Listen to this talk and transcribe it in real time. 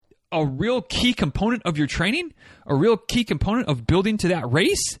a real key component of your training, a real key component of building to that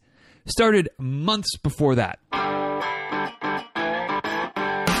race, started months before that.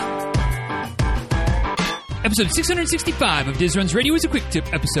 Episode 665 of Diz Runs Radio is a quick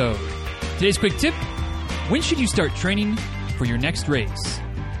tip episode. Today's quick tip: when should you start training for your next race?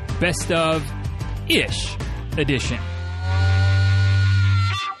 Best of Ish edition.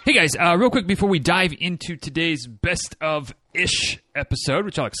 Hey guys, real quick before we dive into today's Best of Ish episode,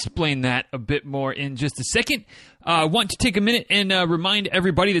 which I'll explain that a bit more in just a second, I want to take a minute and remind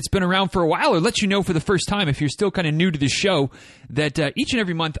everybody that's been around for a while, or let you know for the first time if you're still kind of new to the show, that each and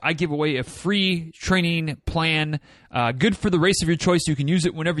every month I give away a free training plan, good for the race of your choice. You can use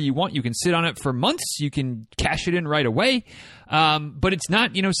it whenever you want. You can sit on it for months. You can cash it in right away. But it's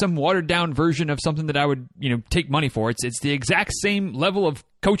not, some watered down version of something that I would, take money for. It's the exact same level of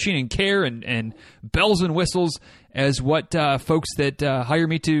coaching and care and bells and whistles as what folks that hire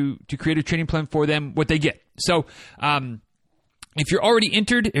me to create a training plan for them, what they get. So if you're already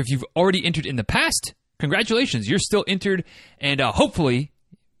entered, if you've already entered in the past, congratulations, you're still entered, and hopefully,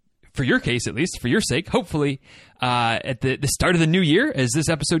 for your case at least, for your sake, hopefully at the start of the new year, as this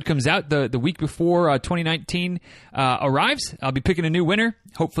episode comes out, the week before 2019 arrives, I'll be picking a new winner.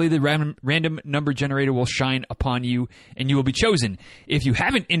 Hopefully the random number generator will shine upon you, and you will be chosen. If you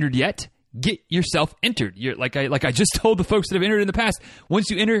haven't entered yet, get yourself entered. You're like I just told the folks that have entered in the past.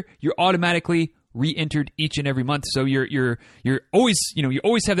 Once you enter, you're automatically re-entered each and every month. So you're always, you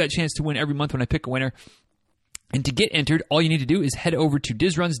always have that chance to win every month when I pick a winner. And to get entered, all you need to do is head over to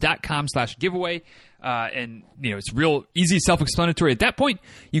dizruns.com/giveaway. And, it's real easy, self-explanatory at that point.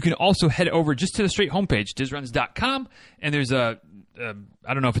 You can also head over just to the straight homepage, dizruns.com, and there's I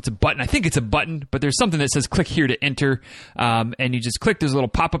don't know if it's a button. I think it's a button, but there's something that says click here to enter. And you just click. There's a little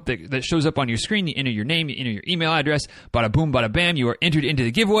pop-up that shows up on your screen. You enter your name, you enter your email address. Bada boom, bada bam. You are entered into the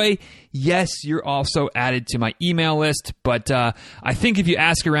giveaway. Yes, you're also added to my email list. But I think if you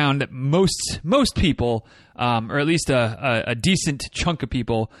ask around, most people, or at least a decent chunk of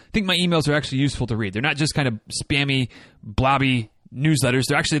people, think my emails are actually useful to read. They're not just kind of spammy, blobby newsletters.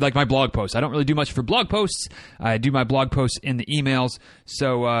 They're actually like my blog posts. I don't really do much for blog posts. I do my blog posts in the emails.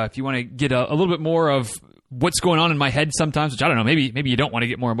 So if you want to get a little bit more of what's going on in my head sometimes, which I don't know, maybe you don't want to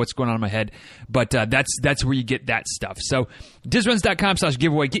get more of what's going on in my head, but that's where you get that stuff. So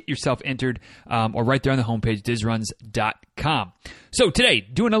dizruns.com/giveaway, get yourself entered, or right there on the homepage, dizruns.com. So today,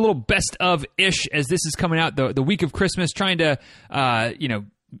 doing a little best of ish as this is coming out the week of Christmas, trying to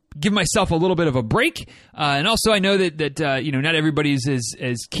give myself a little bit of a break. And also I know that not everybody's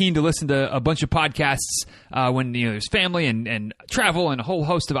as keen to listen to a bunch of podcasts when there's family and travel and a whole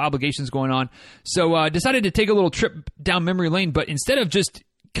host of obligations going on. So decided to take a little trip down memory lane, but instead of just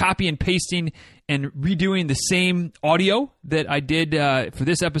copy and pasting and redoing the same audio that I did for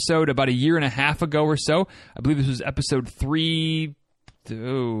this episode about a year and a half ago or so, I believe this was episode 3...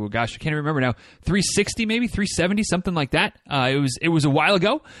 Oh gosh, I can't remember now. 360 maybe, 370, something like that. It was a while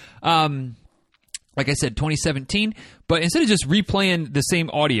ago. Like I said, 2017. But instead of just replaying the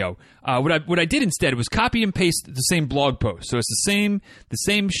same audio, what I did instead was copy and paste the same blog post. So it's the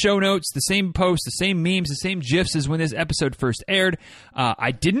same show notes, the same posts, the same memes, the same GIFs as when this episode first aired.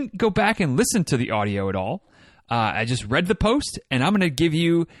 I didn't go back and listen to the audio at all. I just read the post, and I'm going to give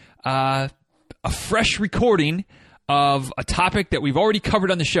you a fresh recording of a topic that we've already covered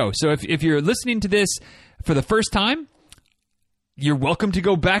on the show. So if you're listening to this for the first time, you're welcome to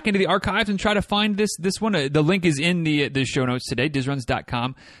go back into the archives and try to find this one. The link is in the show notes today,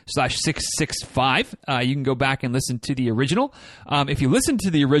 dizruns.com/665. You can go back and listen to the original. If you listen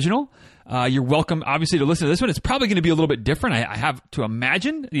to the original, you're welcome, obviously, to listen to this one. It's probably going to be a little bit different. I have to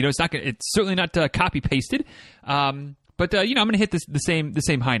imagine. It's certainly not copy pasted. But I'm going to hit the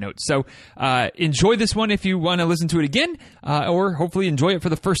same high notes. So enjoy this one if you want to listen to it again, or hopefully enjoy it for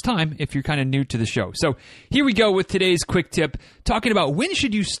the first time if you're kind of new to the show. So here we go with today's quick tip, talking about when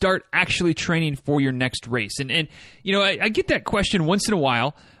should you start actually training for your next race. And I get that question once in a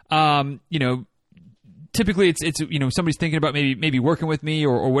while. Typically it's somebody's thinking about maybe working with me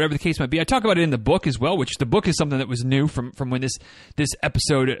or whatever the case might be. I talk about it in the book as well, which the book is something that was new from when this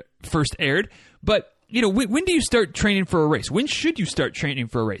episode first aired. But when do you start training for a race? When should you start training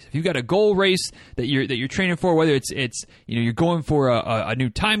for a race? If you've got a goal race that you're training for, whether it's you're going for a new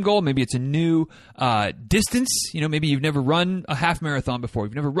time goal, maybe it's a new distance. Maybe you've never run a half marathon before,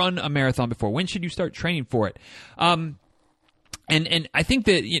 you've never run a marathon before. When should you start training for it? And I think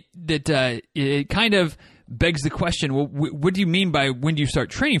that it kind of begs the question. Well, what do you mean by when do you start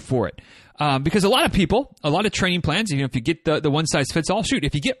training for it? Because a lot of training plans, if you get the one size fits all, shoot,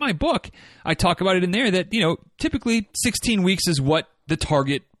 if you get my book, I talk about it in there that, typically 16 weeks is what the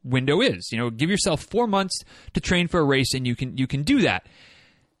target window is. Give yourself 4 months to train for a race, and you can do that.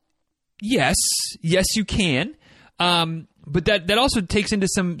 Yes, you can. But that also takes into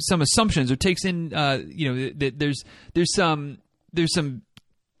some assumptions, or takes in there's some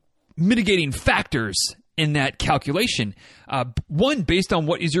mitigating factors in that calculation. One, based on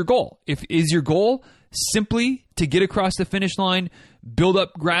what is your goal. If is your goal simply to get across the finish line, build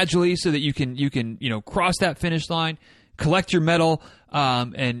up gradually so that you can cross that finish line, collect your medal,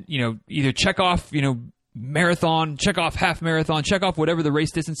 and either check off marathon, check off half marathon, check off whatever the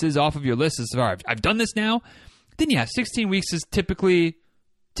race distance is off of your list. All right, I've done this now. Then 16 weeks is typically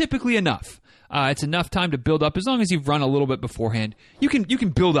enough. It's enough time to build up. As long as you've run a little bit beforehand, you can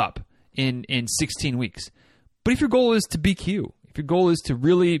build up in 16 weeks. But if your goal is to BQ, if your goal is to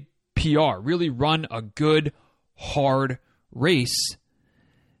really PR, really run a good, hard race,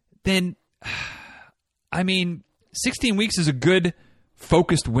 then 16 weeks is a good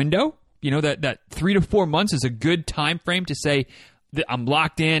focused window. That 3 to 4 months is a good time frame to say that I'm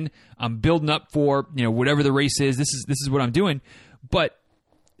locked in, I'm building up for, whatever the race is. This is what I'm doing. But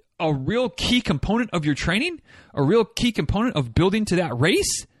a real key component of your training, a real key component of building to that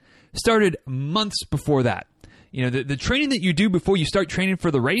race started months before that. The training that you do before you start training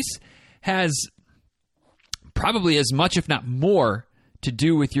for the race has probably as much, if not more, to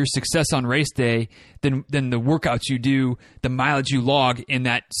do with your success on race day than the workouts you do, the mileage you log in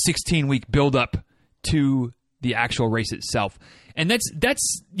that 16-week buildup to the actual race itself. And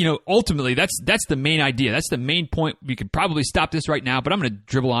that's ultimately that's the main idea. That's the main point. We could probably stop this right now, but I'm going to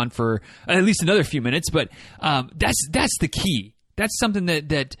dribble on for at least another few minutes. But that's the key. That's something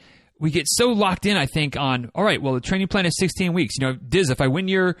that we get so locked in, I think, on, all right, well, the training plan is 16 weeks. Diz, if I win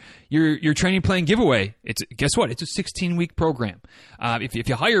your training plan giveaway, guess what? It's a 16-week program. If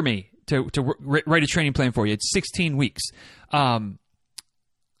you hire me to write a training plan for you, it's 16 weeks. But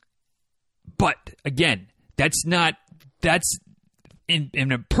again, that's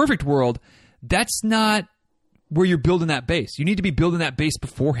in a perfect world, that's not where you're building that base. You need to be building that base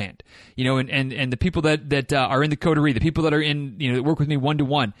beforehand, and the people that are in the coterie, the people that are in, that work with me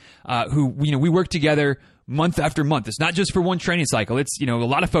one-to-one, who, we work together month after month. It's not just for one training cycle. It's, a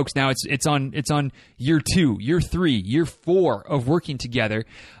lot of folks now, it's on year 2, year 3, year 4 of working together.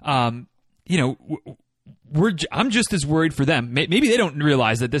 I'm just as worried for them. Maybe they don't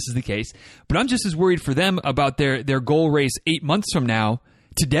realize that this is the case, but I'm just as worried for them about their goal race 8 months from now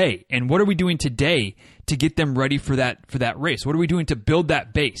today. And what are we doing today to get them ready for that race? What are we doing to build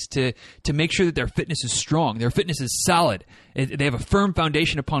that base, to make sure that their fitness is strong, their fitness is solid, they have a firm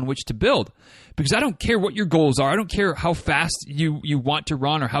foundation upon which to build? Because I don't care what your goals are. I don't care how fast you want to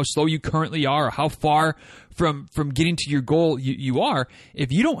run, or how slow you currently are, or how far from getting to your goal you are.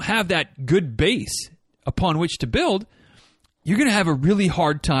 If you don't have that good base upon which to build, you're going to have a really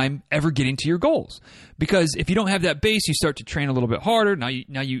hard time ever getting to your goals. Because if you don't have that base, you start to train a little bit harder. Now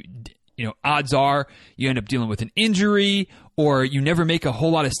you odds are you end up dealing with an injury, or you never make a whole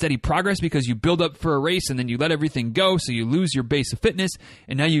lot of steady progress because you build up for a race and then you let everything go, so you lose your base of fitness,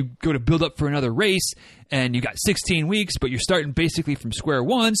 and now you go to build up for another race and you got 16 weeks, but you're starting basically from square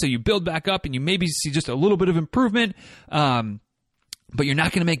one, so you build back up and you maybe see just a little bit of improvement, but you're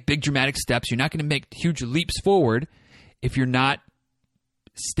not going to make big dramatic steps. You're not going to make huge leaps forward if you're not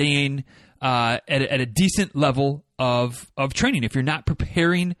staying at a decent level of training, if you're not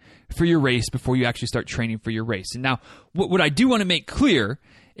preparing for your race before you actually start training for your race. And now, what I do want to make clear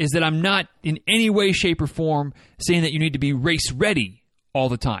is that I'm not in any way, shape, or form saying that you need to be race ready all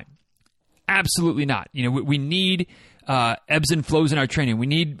the time. Absolutely not. We need ebbs and flows in our training. We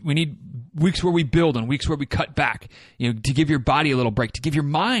need weeks where we build and weeks where we cut back, to give your body a little break, to give your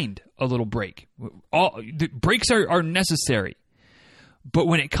mind a little break. All the breaks are necessary. But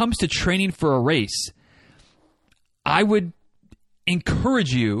when it comes to training for a race, I would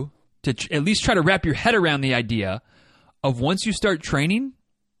encourage you to at least try to wrap your head around the idea of, once you start training,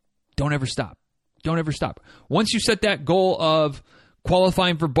 don't ever stop. Don't ever stop. Once you set that goal of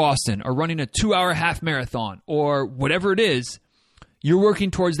qualifying for Boston, or running a 2-hour half marathon, or whatever it is, you're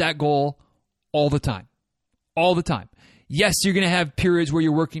working towards that goal all the time. All the time. Yes, you're going to have periods where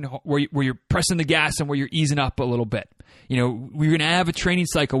you're working, where you're pressing the gas and where you're easing up a little bit. We're going to have a training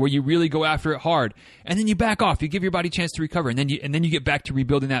cycle where you really go after it hard, and then you back off. You give your body a chance to recover, and then you get back to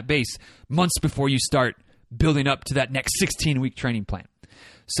rebuilding that base months before you start building up to that next 16-week training plan.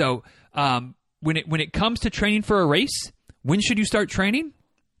 So when it comes to training for a race, when should you start training?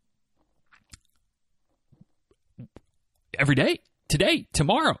 Every day, today,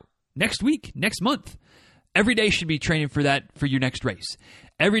 tomorrow, next week, next month. Every day should be training for your next race.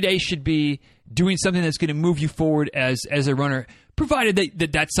 Every day should be doing something that's going to move you forward as a runner,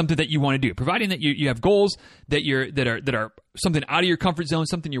 provided that's something that you want to do, providing that you have goals that are something out of your comfort zone,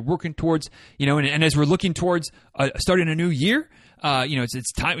 something you're working towards, and as we're looking towards starting a new year,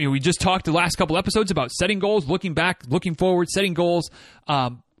 it's time. We just talked the last couple episodes about setting goals, looking back, looking forward, setting goals.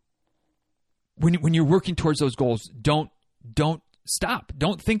 When you're working towards those goals, don't stop.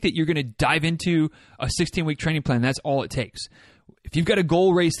 Don't think that you're going to dive into a 16-week training plan. That's all it takes. If you've got a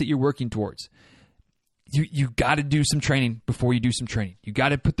goal race that you're working towards, you got to do some training before you do some training. You got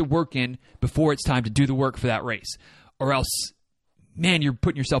to put the work in before it's time to do the work for that race, or else, man, you're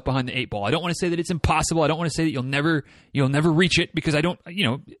putting yourself behind the 8 ball. I don't want to say that it's impossible. I don't want to say that you'll never reach it, because I don't.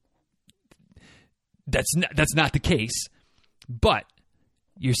 That's not the case. But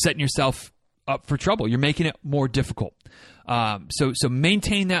you're setting yourself up for trouble. You're making it more difficult. So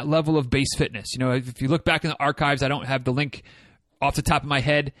maintain that level of base fitness. If you look back in the archives, I don't have the link off the top of my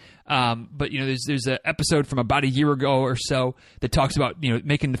head, but there's an episode from about a year ago or so that talks about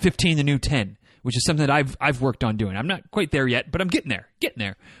making the 15 the new 10, which is something that I've worked on doing. I'm not quite there yet, but I'm getting there.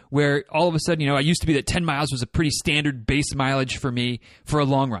 Where all of a sudden, I used to be that 10 miles was a pretty standard base mileage for me for a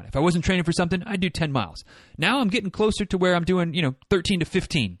long run. If I wasn't training for something, I'd do 10 miles. Now I'm getting closer to where I'm doing 13 to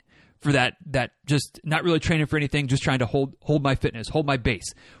 15. For that just not really training for anything, just trying to hold my fitness, hold my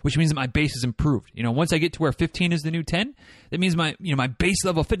base, which means that my base is improved. Once I get to where 15 is the new 10, that means my base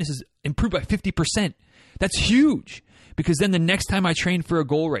level of fitness is improved by 50%. That's huge, because then the next time I train for a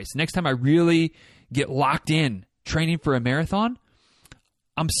goal race, the next time I really get locked in training for a marathon,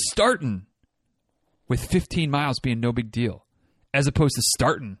 I'm starting with 15 miles being no big deal, as opposed to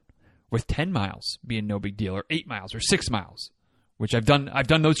starting with 10 miles being no big deal, or 8 miles, or 6 miles. Which I've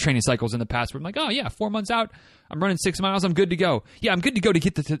done those training cycles in the past where I'm like, oh yeah, 4 months out, I'm running 6 miles, I'm good to go. Yeah, I'm good to go to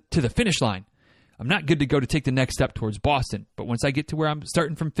get to the finish line. I'm not good to go to take the next step towards Boston. But once I get to where I'm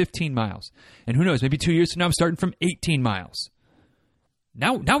starting from 15 miles, and who knows, maybe 2 years from now I'm starting from 18 miles.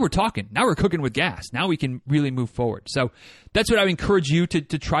 Now we're talking. Now we're cooking with gas. Now we can really move forward. So that's what I would encourage you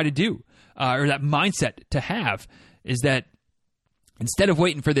to try to do, or that mindset to have, is that instead of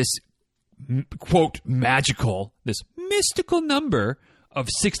waiting for this quote magical, this mystical number of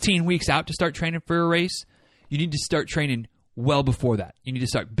 16 weeks out to start training for a race, you need to start training well before that. You need to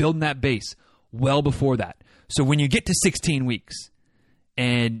start building that base well before that. So when you get to 16 weeks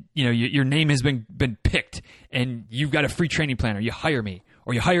and your name has been picked and you've got a free training plan, or you hire me,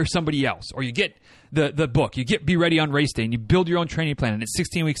 or you hire somebody else, or you get the book, you get Be Ready on Race Day, and you build your own training plan, and it's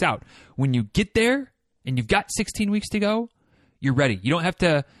 16 weeks out. When you get there and you've got 16 weeks to go, you're ready. You don't have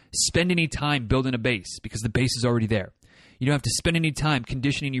to spend any time building a base, because the base is already there. You don't have to spend any time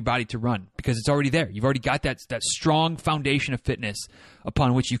conditioning your body to run, because it's already there. You've already got that strong foundation of fitness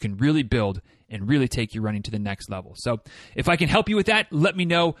upon which you can really build and really take your running to the next level. So if I can help you with that, let me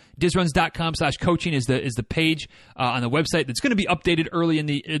know. DizRuns.com/coaching is the page on the website that's going to be updated early in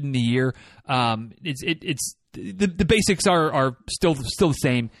the year. It's the basics are still the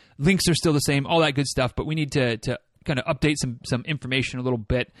same. Links are still the same, all that good stuff, but we need to kind of update some information a little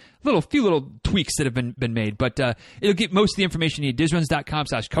bit, few little tweaks that have been made, but it'll get most of the information you need.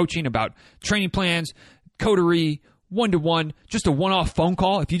 DizRuns.com/coaching about training plans, coterie, one-to-one, just a one-off phone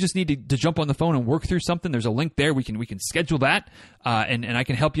call. If you just need to jump on the phone and work through something, there's a link there. We can schedule that, and I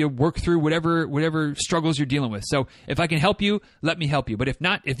can help you work through whatever struggles you're dealing with. So if I can help you, let me help you. But if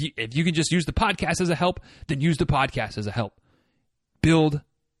not, if you can just use the podcast as a help, then use the podcast as a help. Build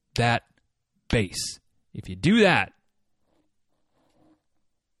that base. If you do that,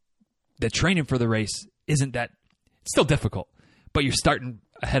 the training for the race isn't that, it's still difficult, but you're starting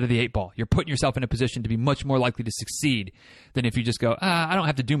ahead of the 8 ball. You're putting yourself in a position to be much more likely to succeed than if you just go, I don't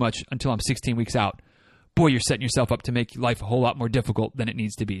have to do much until I'm 16 weeks out. Boy, you're setting yourself up to make life a whole lot more difficult than it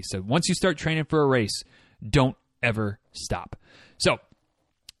needs to be. So once you start training for a race, don't ever stop. So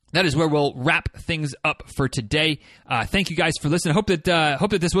that is where we'll wrap things up for today. Thank you guys for listening. Hope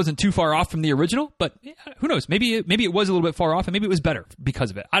that this wasn't too far off from the original, but who knows? Maybe it was a little bit far off, and maybe it was better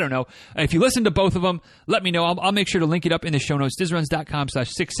because of it. I don't know. If you listen to both of them, let me know. I'll make sure to link it up in the show notes.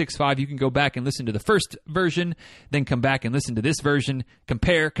 DizRuns.com/665. You can go back and listen to the first version, then come back and listen to this version.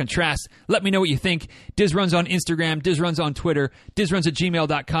 Compare, contrast. Let me know what you think. DizRuns on Instagram, DizRuns on Twitter,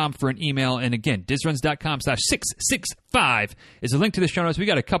 DizRuns@gmail.com for an email. And again, DizRuns.com/665 is a link to the show notes. We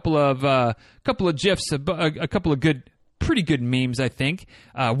got a couple of GIFs, a couple of good pretty good memes, I think.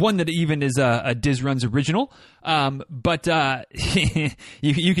 One that even is a Diz Runs original. But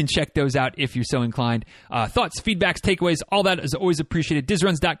you can check those out if you're so inclined. Thoughts, feedbacks, takeaways, all that is always appreciated.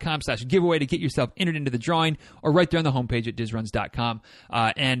 DizRuns.com/giveaway to get yourself entered into the drawing, or right there on the homepage at DizRuns.com.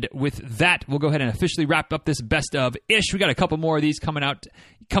 And with that, we'll go ahead and officially wrap up this best of ish. We got a couple more of these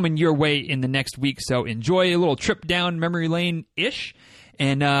coming your way in the next week. So enjoy a little trip down memory lane ish.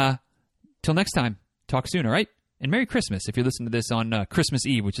 And till next time, talk soon, all right? And Merry Christmas if you're listening to this on Christmas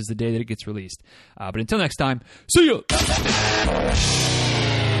Eve, which is the day that it gets released. But until next time, see ya!